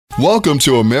Welcome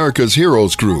to America's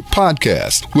Heroes Group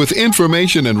podcast with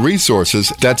information and resources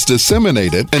that's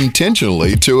disseminated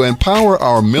intentionally to empower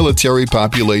our military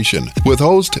population with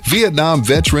host Vietnam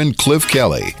veteran Cliff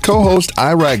Kelly, co-host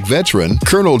Iraq veteran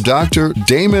Colonel Dr.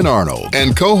 Damon Arnold,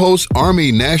 and co-host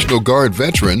Army National Guard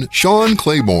veteran Sean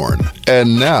Claiborne.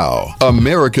 And now,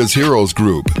 America's Heroes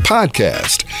Group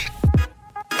podcast.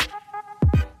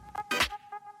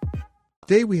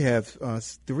 Today we have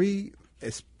three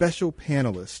special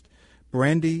panelists.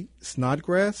 Brandy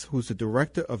Snodgrass, who's the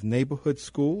Director of Neighborhood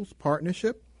Schools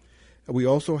Partnership. We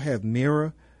also have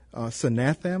Mira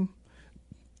Sanatham.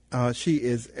 She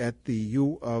is at the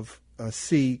U of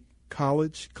C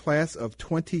College, class of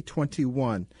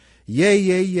 2021. Yay,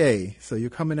 yay, yay. So you're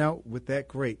coming out with that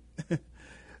great.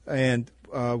 And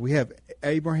we have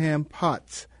Abraham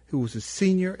Potts, who is a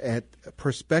senior at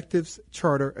Perspectives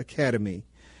Charter Academy.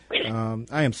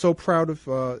 I am so proud of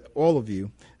all of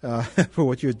you for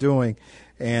what you're doing,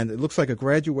 and it looks like a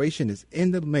graduation is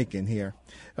in the making here.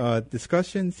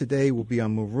 Discussion today will be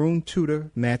on Maroon Tutor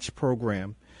Match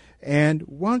Program. And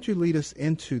why don't you lead us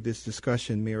into this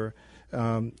discussion, Mira,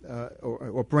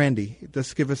 or Brandy?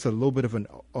 Just give us a little bit of an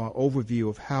overview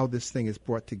of how this thing is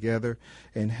brought together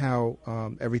and how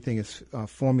everything is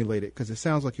formulated, because it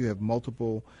sounds like you have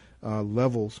multiple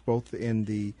levels, both in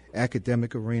the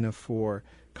academic arena for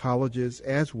colleges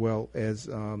as well as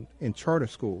in charter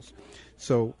schools.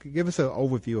 So give us an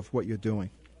overview of what you're doing.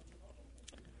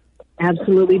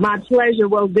 Absolutely. My pleasure.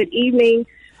 Well, good evening,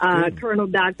 Colonel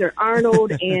Dr.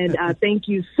 Arnold, and thank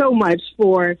you so much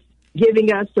for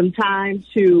giving us some time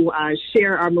to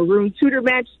share our Maroon Tutor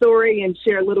Match story and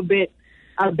share a little bit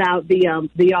about the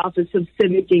Office of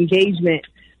Civic Engagement.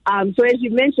 So as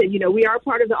you mentioned, we are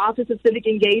part of the Office of Civic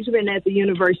Engagement at the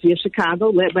University of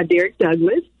Chicago, led by Derek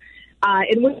Douglas.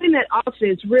 And within that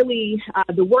office, really,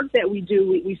 the work that we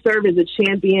do, we serve as a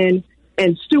champion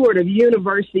and steward of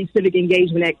university civic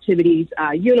engagement activities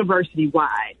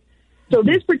university-wide. So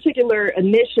this particular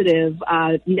initiative,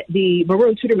 the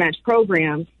Maroon Tutor Match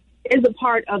Program, is a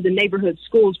part of the Neighborhood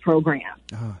Schools Program.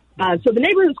 So the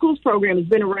Neighborhood Schools Program has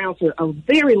been around for a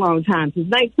very long time, since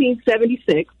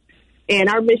 1976. And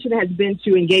our mission has been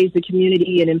to engage the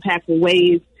community in impactful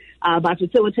ways by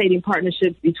facilitating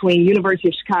partnerships between University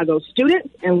of Chicago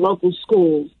students and local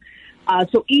schools.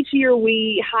 So each year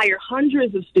we hire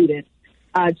hundreds of students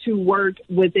to work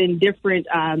within different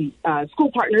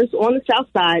school partners on the South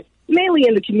Side, mainly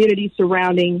in the community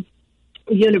surrounding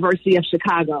the University of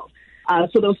Chicago.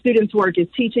 So those students work as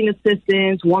teaching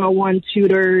assistants, one-on-one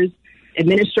tutors,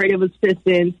 administrative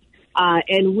assistants,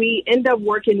 and we end up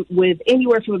working with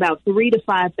anywhere from about 3,000 to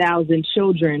 5,000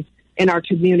 children in our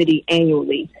community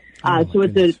annually. So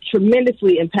it's a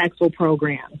tremendously impactful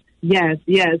program. Yes.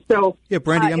 So yeah,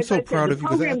 Brandy, I'm so proud of you,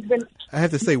 because I have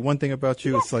to say one thing about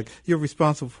you. It's like you're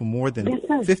responsible for more than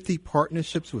 50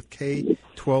 partnerships with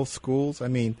K-12 schools. I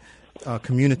mean,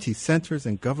 community centers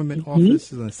and government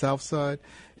offices on the South Side.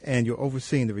 And you're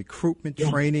overseeing the recruitment,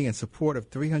 training, and support of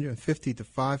 350 to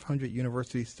 500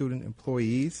 university student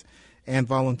employees and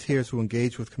volunteers who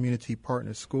engage with community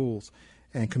partner schools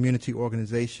and community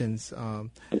organizations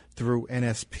through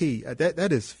NSP.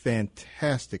 That is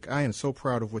fantastic. I am so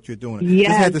proud of what you're doing. Yes.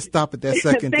 Just had to stop at that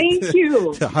second Thank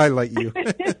you. to highlight you.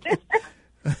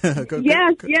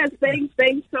 Yes.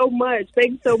 Thanks so much.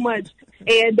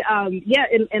 And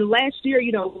and last year,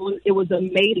 it was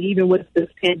amazing. Even with this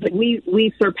pandemic,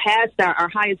 we surpassed our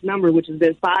highest number, which has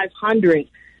been 500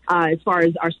 as far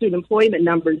as our student employment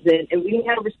numbers, and we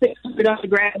had over 600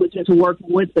 undergraduates to work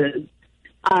with us.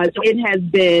 So it has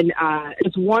been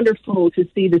it's wonderful to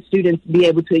see the students be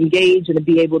able to engage and to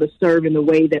be able to serve in the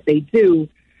way that they do.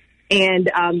 And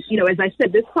as I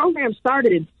said, this program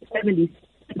started in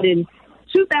 77.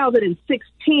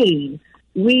 2016,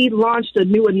 we launched a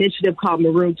new initiative called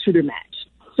Maroon Tutor Match.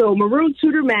 So Maroon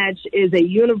Tutor Match is a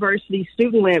university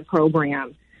student-led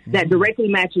program that directly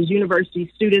matches university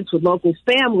students with local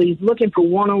families looking for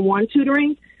one-on-one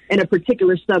tutoring in a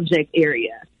particular subject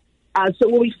area. So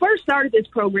when we first started this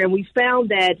program, we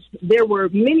found that there were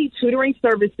many tutoring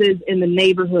services in the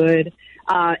neighborhood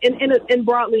and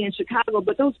broadly in Chicago,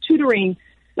 but those tutoring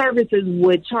services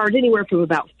would charge anywhere from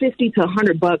about $50 to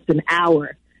 $100 an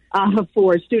hour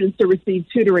for students to receive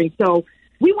tutoring. So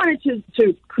we wanted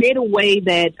to create a way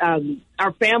that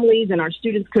our families and our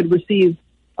students could receive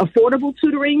affordable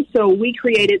tutoring. So we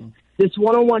created this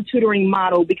one-on-one tutoring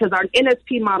model because our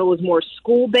NSP model is more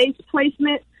school-based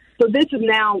placement. So this is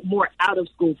now more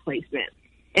out-of-school placement.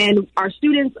 And our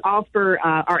students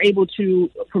are able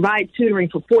to provide tutoring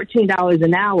for $14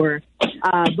 an hour.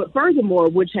 But furthermore,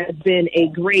 which has been a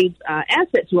great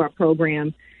asset to our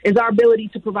program, is our ability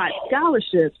to provide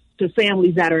scholarships to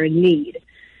families that are in need.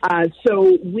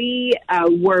 So we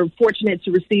were fortunate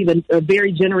to receive a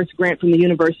very generous grant from the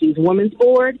university's Women's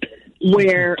Board,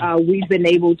 where we've been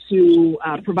able to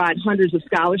provide hundreds of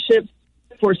scholarships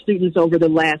for students over the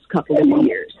last couple of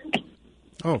years.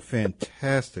 Oh,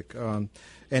 fantastic.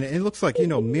 And it looks like,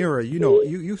 Mira,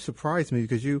 you surprised me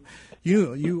because you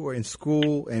were in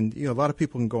school, and, a lot of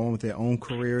people can go on with their own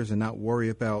careers and not worry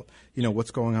about,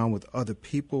 what's going on with other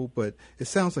people. But it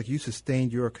sounds like you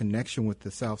sustained your connection with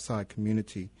the Southside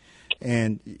community.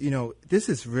 And, this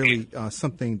is really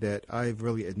something that I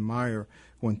really admire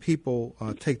when people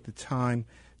take the time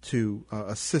to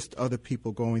assist other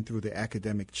people going through the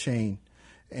academic chain.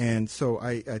 And so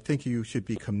I think you should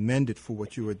be commended for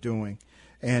what you are doing.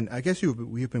 And I guess you've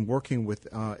been working with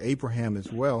Abraham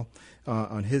as well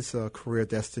on his career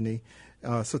destiny.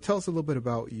 So tell us a little bit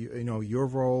about your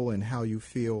role and how you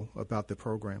feel about the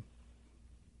program.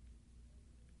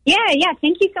 Yeah.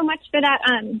 Thank you so much for that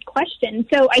question.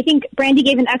 So I think Brandy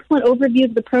gave an excellent overview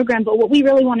of the program, but what we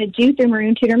really want to do through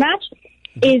Maroon Tutor Match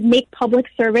is make public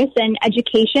service and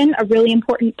education a really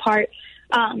important part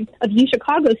of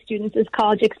UChicago students'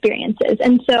 college experiences.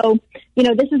 And so,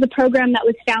 this is a program that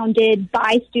was founded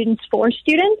by students for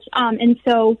students. And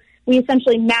so we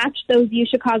essentially match those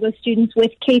UChicago students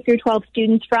with K through 12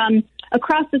 students from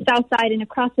across the South Side and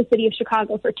across the city of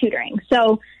Chicago for tutoring.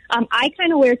 So I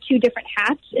kind of wear two different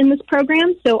hats in this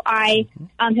program. So I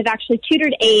have actually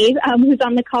tutored Abe, who's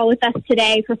on the call with us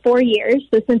today, for 4 years.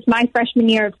 So since my freshman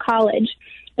year of college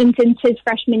and since his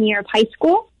freshman year of high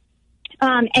school.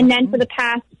 And then for the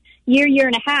past year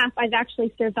and a half, I've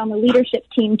actually served on the leadership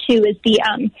team, too, as the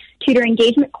tutor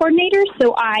engagement coordinator.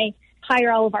 So I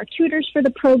hire all of our tutors for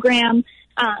the program.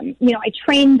 I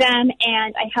train them,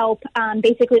 and I help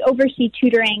basically oversee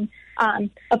tutoring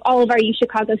of all of our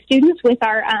UChicago students with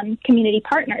our community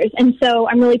partners. And so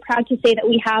I'm really proud to say that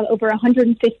we have over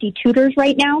 150 tutors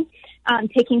right now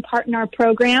taking part in our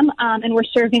program, and we're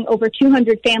serving over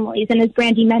 200 families. And as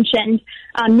Brandy mentioned,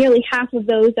 nearly half of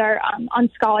those are on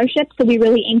scholarships, so we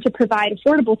really aim to provide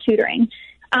affordable tutoring.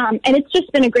 And it's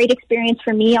just been a great experience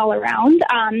for me all around.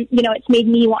 It's made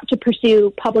me want to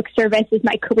pursue public service as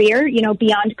my career,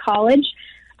 beyond college.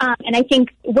 And I think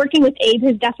working with Abe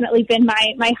has definitely been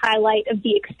my highlight of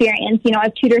the experience.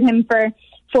 I've tutored him for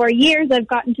 4 years. I've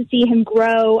gotten to see him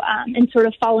grow and sort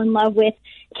of fall in love with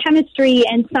chemistry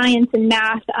and science and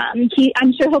math. I'm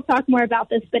sure he'll talk more about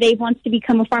this, but Abe wants to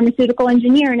become a pharmaceutical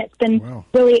engineer, and it's been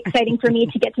really exciting for me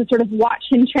to get to sort of watch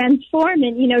him transform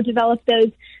and, develop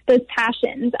those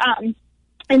passions.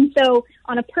 And so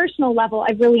on a personal level,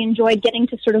 I've really enjoyed getting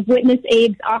to sort of witness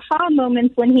Abe's aha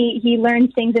moments when he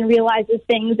learns things and realizes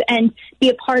things and be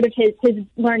a part of his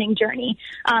learning journey.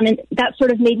 And that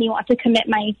sort of made me want to commit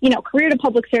my, career to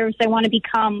public service. I want to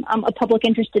become a public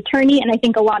interest attorney. And I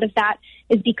think a lot of that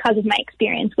is because of my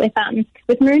experience with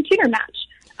Maroon Tutor Match.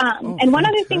 And one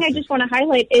other thing I just want to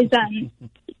highlight is,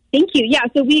 thank you. Yeah.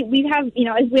 So we have,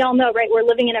 as we all know, right, we're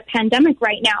living in a pandemic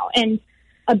right now, and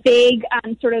a big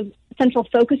sort of central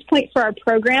focus point for our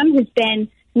program has been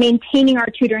maintaining our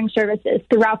tutoring services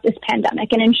throughout this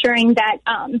pandemic and ensuring that,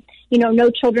 no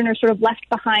children are sort of left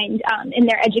behind in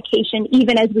their education,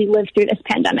 even as we live through this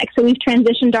pandemic. So we've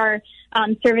transitioned our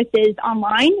services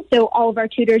online. So all of our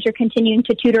tutors are continuing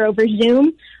to tutor over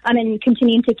Zoom and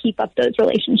continuing to keep up those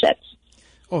relationships.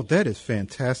 Oh, that is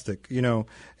fantastic.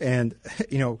 And,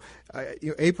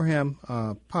 Abraham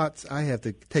Potts, I have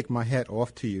to take my hat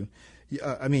off to you.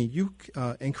 You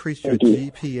increased your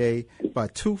GPA by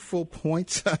 2 full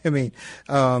points.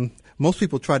 Most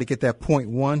people try to get that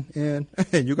 0.1 in,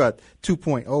 and you got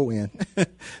 2.0 in.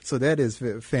 So that is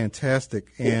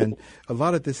fantastic. And a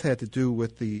lot of this had to do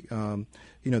with the,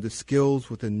 the skills,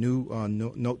 with the new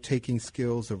note-taking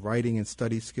skills, the writing and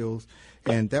study skills.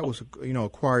 And that was,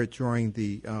 acquired during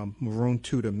the Maroon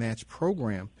Tutor Match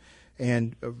program.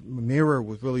 And Mira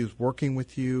was working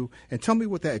with you. And tell me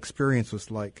what that experience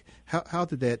was like. How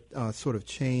did that sort of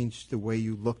change the way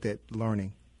you looked at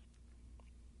learning?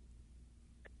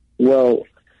 Well,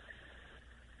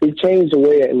 it changed the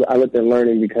way I looked at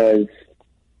learning because,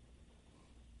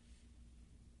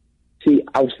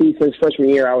 since freshman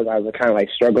year, I was kind of like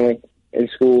struggling in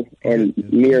school, and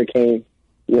Mira came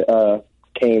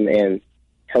and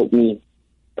helped me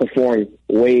perform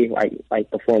way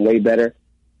better.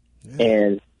 Yeah.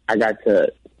 And I got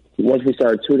to, once we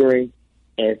started tutoring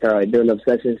and started building up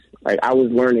sessions, I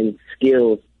was learning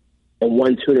skills in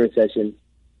one tutoring session,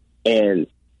 and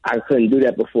I couldn't do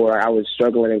that before. I was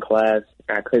struggling in class.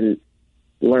 I couldn't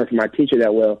learn from my teacher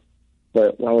that well.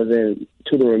 But when I was in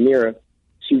tutoring Mira,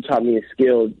 she taught me a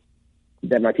skill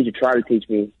that my teacher tried to teach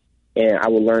me, and I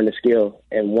would learn the skill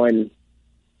in one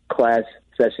class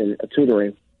session of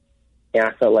tutoring. And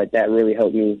I felt like that really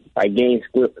helped me gain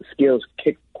skills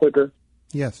quicker.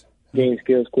 Yes. Gain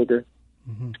skills quicker.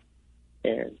 Mm-hmm.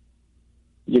 And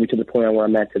get me to the point where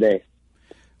I'm at today.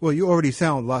 Well, you already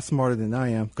sound a lot smarter than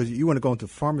I am, because you want to go into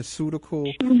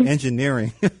pharmaceutical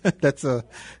engineering.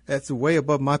 That's way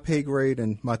above my pay grade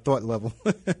and my thought level.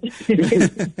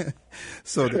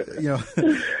 So,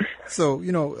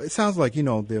 it sounds like,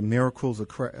 the miracles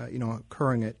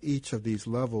occurring at each of these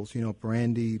levels,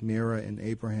 Brandy, Mira, and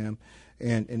Abraham.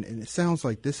 And it sounds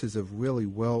like this is a really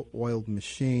well-oiled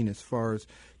machine as far as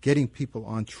getting people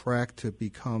on track to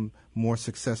become more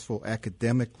successful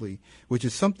academically, which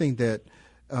is something that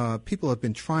people have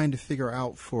been trying to figure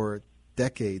out for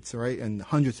decades, right, and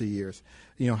hundreds of years,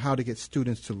 how to get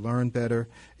students to learn better.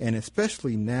 And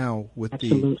especially now with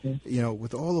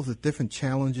with all of the different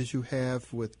challenges you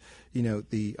have with,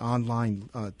 the online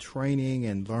training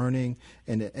and learning,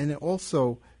 and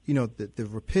also, the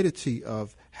rapidity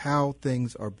of how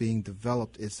things are being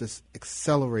developed is just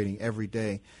accelerating every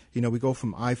day. We go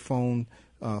from iPhone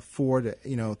 4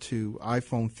 to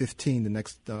iPhone 15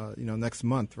 the next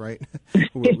month, right?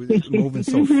 We're moving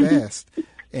so fast,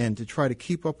 and to try to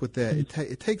keep up with that,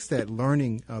 it takes that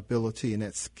learning ability and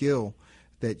that skill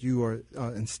that you are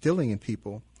instilling in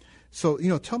people. So,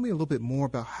 tell me a little bit more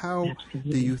about how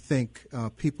do you think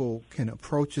people can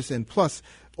approach this, and plus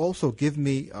also give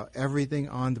me everything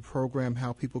on the program,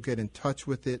 how people get in touch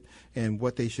with it, and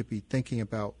what they should be thinking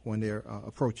about when they're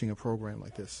approaching a program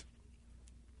like this.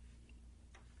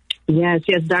 Yes,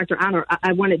 Dr. Arnold,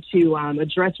 I wanted to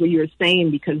address what you were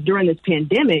saying, because during this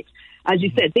pandemic, as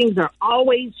you said, things are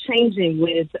always changing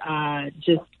with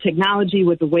just technology,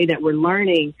 with the way that we're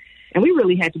learning. And we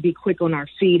really had to be quick on our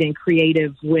feet and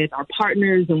creative with our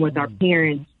partners and with our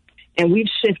parents. And we've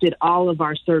shifted all of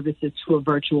our services to a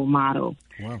virtual model.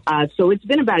 Wow. So it's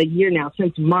been about a year now,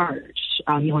 since March,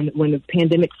 when the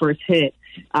pandemic first hit.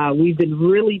 We've been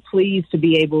really pleased to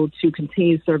be able to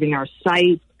continue serving our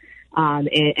sites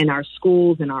and our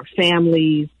schools and our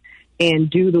families, and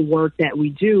do the work that we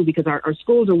do, because our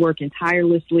schools are working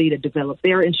tirelessly to develop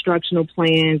their instructional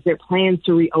plans, their plans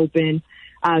to reopen.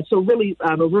 So really,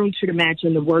 Maroon Tutor Match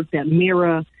and the work that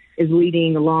Mira is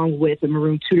leading, along with the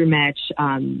Maroon Tutor Match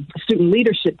student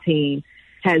leadership team,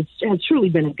 has truly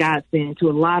been a godsend to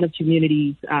a lot of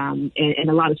communities and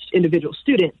a lot of individual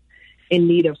students in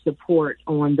need of support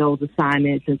on those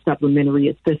assignments and supplementary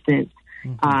assistance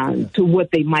to what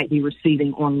they might be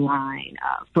receiving online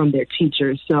from their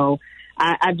teachers. So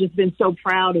I've just been so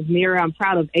proud of Mira. I'm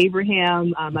proud of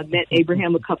Abraham. I met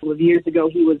Abraham a couple of years ago.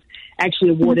 He was actually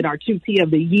awarded our 2P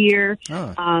of the Year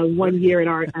 1 year at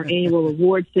our annual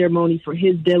award ceremony for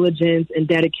his diligence and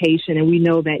dedication. And we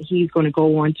know that he's going to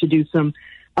go on to do some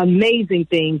amazing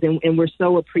things. And we're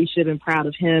so appreciative and proud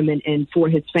of him and for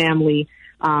his family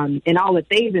and all that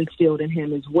they've instilled in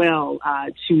him as well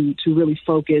to really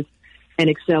focus and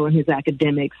excel in his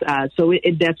academics. So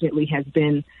it definitely has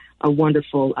been a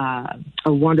wonderful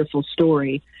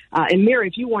story. And Mira,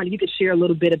 if you want, you could share a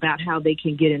little bit about how they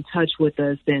can get in touch with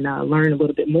us and learn a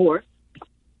little bit more.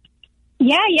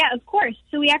 Yeah, of course.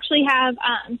 So we actually have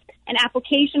an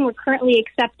application. We're currently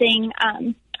accepting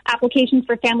applications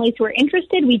for families who are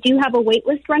interested. We do have a wait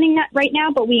list running right now,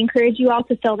 but we encourage you all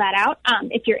to fill that out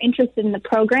if you're interested in the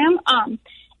program.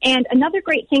 And another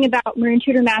great thing about Maroon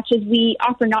Tutor Match is we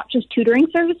offer not just tutoring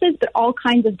services, but all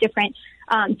kinds of different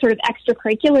sort of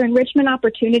extracurricular enrichment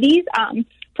opportunities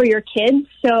for your kids.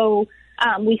 So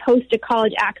we host a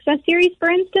college access series, for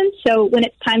instance. So when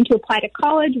it's time to apply to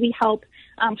college, we help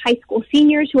high school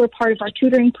seniors who are part of our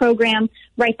tutoring program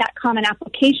write that common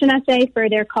application essay for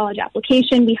their college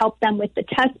application. We help them with the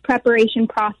test preparation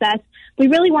process. We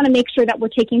really want to make sure that we're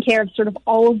taking care of sort of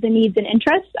all of the needs and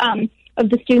interests of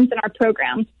the students in our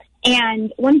program.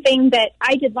 And one thing that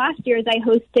I did last year is I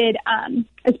hosted,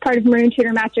 as part of Maroon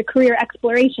Tutor Match, a career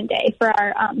exploration day for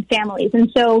our families.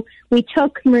 And so we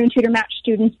took Maroon Tutor Match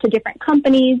students to different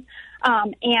companies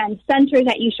and centers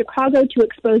at UChicago to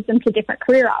expose them to different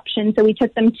career options. So we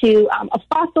took them to a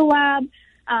fossil lab,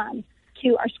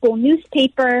 to our school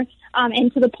newspaper,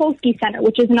 and to the Polsky Center,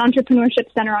 which is an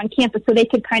entrepreneurship center on campus, so they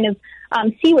could kind of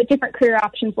see what different career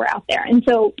options were out there. And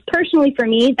so personally for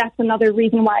me, that's another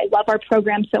reason why I love our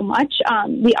program so much.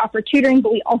 We offer tutoring,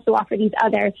 but we also offer these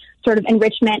other sort of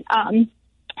enrichment and,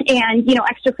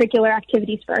 extracurricular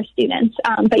activities for our students.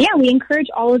 But yeah, we encourage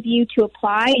all of you to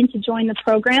apply and to join the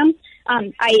program.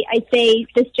 I say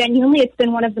this genuinely. It's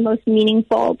been one of the most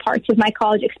meaningful parts of my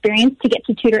college experience to get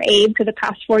to tutor Abe for the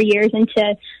past 4 years and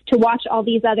to watch all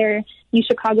these other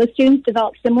UChicago students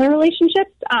develop similar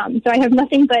relationships. So I have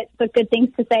nothing but good things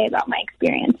to say about my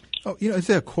experience. Oh, is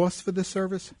there a cost for this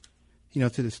service, to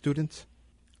the students?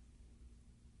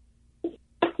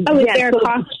 Oh, is there a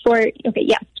cost for? Okay,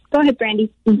 yeah. Go ahead,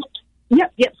 Brandy.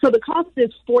 Yep. So the cost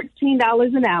is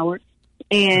 $14 an hour.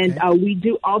 And we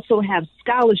do also have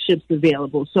scholarships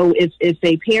available. So if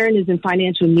a parent is in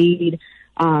financial need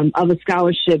of a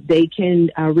scholarship, they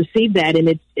can receive that.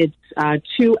 And it's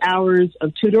 2 hours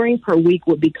of tutoring per week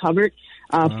would be covered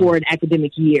for an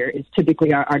academic year is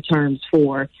typically our terms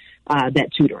for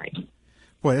that tutoring.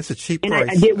 Boy, that's a cheap and price.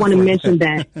 I did want to mention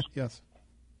that. Yes.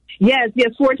 Yes,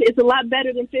 it's a lot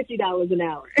better than $50 an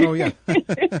hour. Oh, yeah.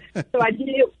 So I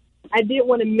did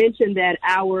want to mention that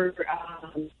our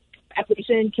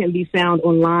application can be found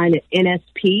online at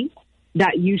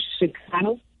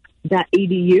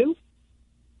nsp.uchicago.edu.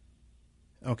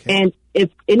 Okay. And if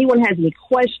anyone has any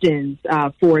questions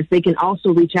for us, they can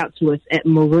also reach out to us at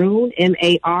Maroon,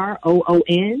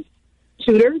 MAROON,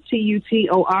 tutor,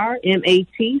 TUTORMATCH,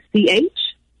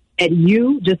 at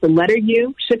just the letter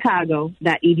U,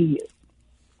 Chicago.edu.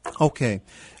 Okay.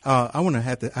 I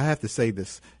have to say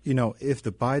this. If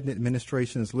the Biden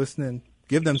administration is listening,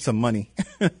 give them some money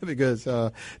because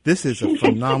this is a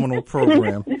phenomenal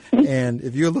program. And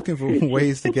if you're looking for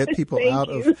ways to get people out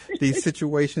of these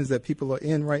situations that people are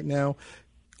in right now,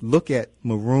 look at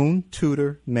Maroon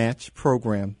Tutor Match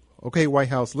Program. Okay, White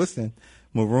House, listen.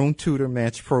 Maroon Tutor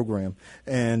Match Program,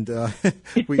 and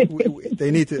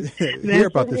they need to hear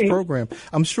about this program.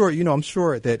 I'm sure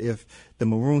that if the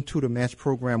Maroon Tutor Match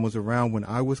Program was around when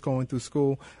I was going through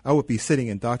school, I would be sitting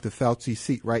in Dr. Fauci's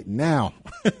seat right now.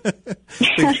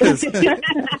 Because,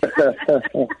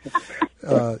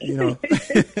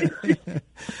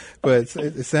 but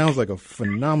it sounds like a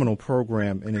phenomenal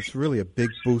program, and it's really a big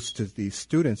boost to these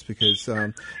students because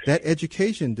that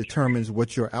education determines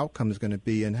what your outcome is going to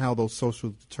be and how those social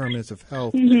determinants of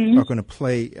health are going to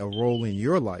play a role in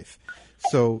your life.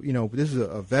 So, this is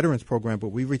a veterans program, but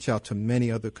we reach out to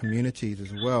many other communities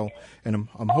as well. And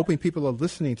I'm hoping people are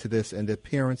listening to this and that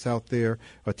parents out there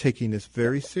are taking this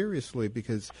very seriously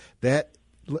because that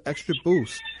extra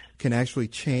boost can actually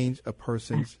change a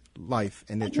person's life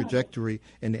and their trajectory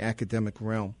in the academic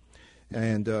realm.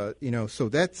 And, so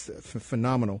that's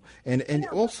phenomenal. And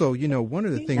also, one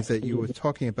of the things that you were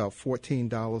talking about,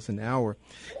 $14 an hour.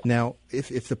 Now,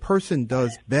 if the person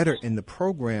does better in the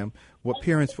program, what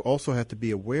parents also have to be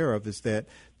aware of is that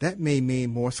may mean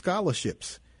more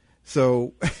scholarships.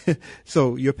 So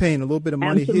you're paying a little bit of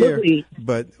money here,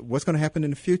 but what's going to happen in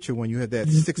the future when you have that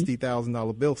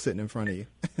 $60,000 bill sitting in front of you?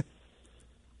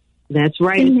 That's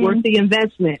right. It's worth the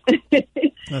investment.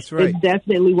 That's right. It's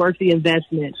definitely worth the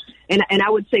investment. And I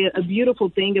would say a beautiful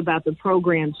thing about the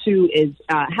program, too, is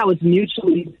how it's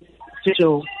mutually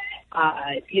beneficial,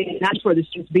 not for the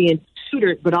students being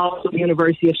tutored, but also the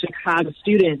University of Chicago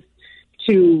students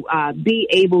to be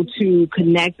able to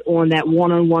connect on that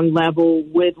one-on-one level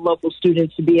with local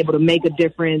students to be able to make a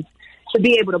difference, to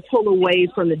be able to pull away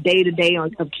from the day-to-day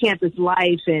of campus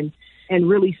life and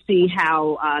really see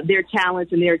how their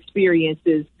talents and their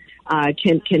experiences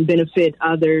can benefit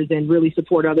others and really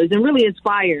support others and really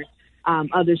inspire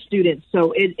other students.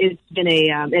 So it's been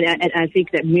and I think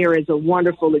that Mira is a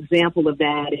wonderful example of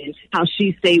that and how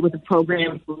she stayed with the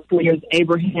program for 4 years.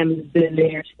 Abraham has been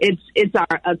there. It's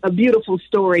a beautiful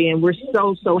story, and we're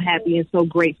so happy and so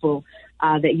grateful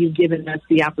that you've given us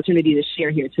the opportunity to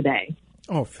share here today.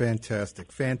 Oh,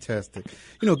 fantastic.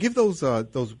 Give those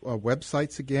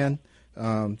websites again.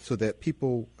 So that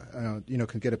people,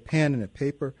 can get a pen and a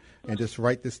paper and just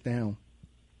write this down.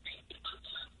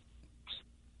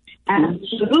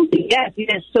 Absolutely, yes.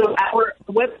 So our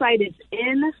website is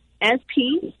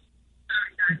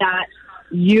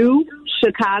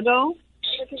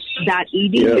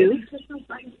nsp.uchicago.edu.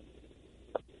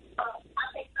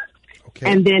 Okay.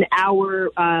 And then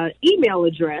our email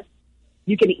address,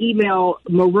 you can email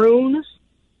Maroon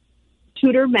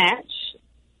Tutor Match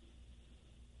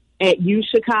at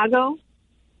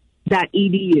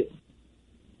uchicago.edu.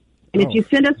 And if you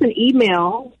send us an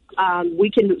email, we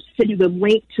can send you the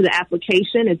link to the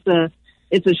application. It's a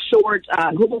short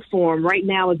Google form. Right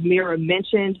now, as Mira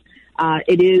mentioned,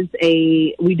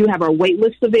 we do have our wait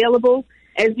list available.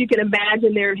 As you can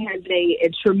imagine, there has been a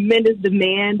tremendous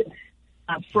demand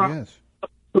from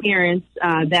parents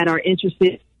that are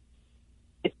interested.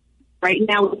 Right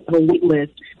now, we have a wait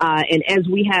list, and as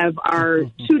we have our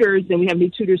tutors, and we have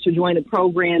new tutors to join the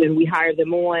program, and we hire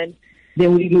them on,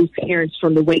 then we move parents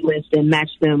from the wait list and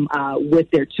match them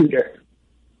with their tutor.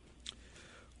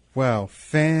 Wow,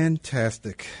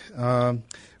 fantastic.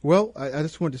 Well, I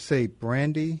just wanted to say,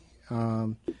 Brandy,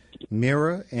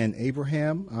 Mira, and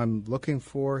Abraham, I'm looking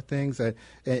for things.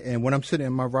 And when I'm sitting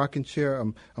in my rocking chair,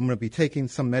 I'm going to be taking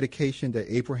some medication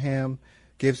that Abraham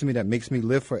gives me that makes me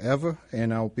live forever,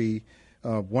 and I'll be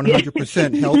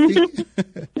 100% healthy.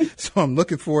 So I'm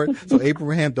looking for it. So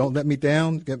Abraham, don't let me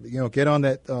down. Get on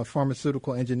that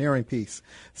pharmaceutical engineering piece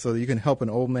so that you can help an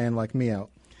old man like me out.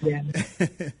 Yeah.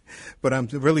 But I'm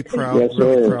really proud,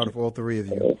 really proud of all three of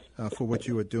you for what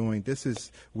you are doing. This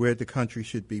is where the country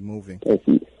should be moving. Thank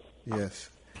you.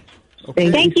 Yes. Okay.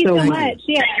 Thank you so much.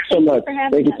 Yeah. Thank you so much.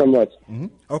 Thank you so much. Mm-hmm.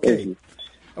 Okay.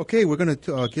 Okay, we're going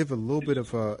to give a little bit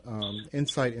of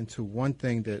insight into one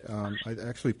thing that I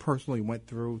actually personally went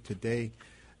through today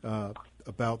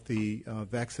about the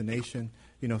vaccination.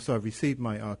 So I received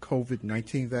my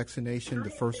COVID-19 vaccination,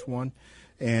 the first one,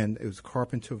 and it was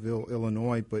Carpenterville,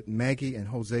 Illinois. But Maggie and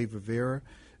Jose Rivera,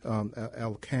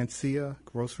 Alcancia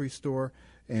Grocery Store,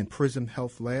 and Prism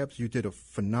Health Labs, you did a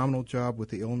phenomenal job with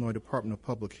the Illinois Department of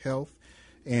Public Health.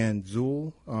 And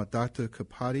Zool, Dr.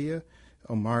 Capadia,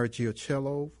 Omar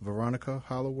Giocello, Veronica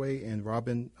Holloway, and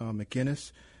Robin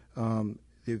McGinnis.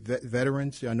 The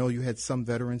veterans, I know you had some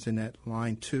veterans in that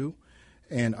line too.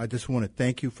 And I just want to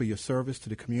thank you for your service to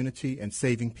the community and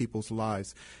saving people's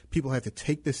lives. People have to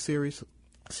take this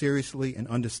seriously and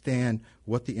understand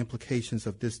what the implications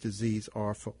of this disease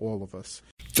are for all of us.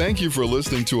 Thank you for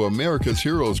listening to America's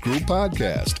Heroes Group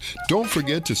podcast. Don't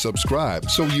forget to subscribe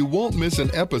so you won't miss an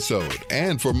episode.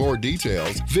 And for more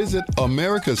details, visit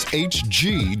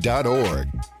americashg.org.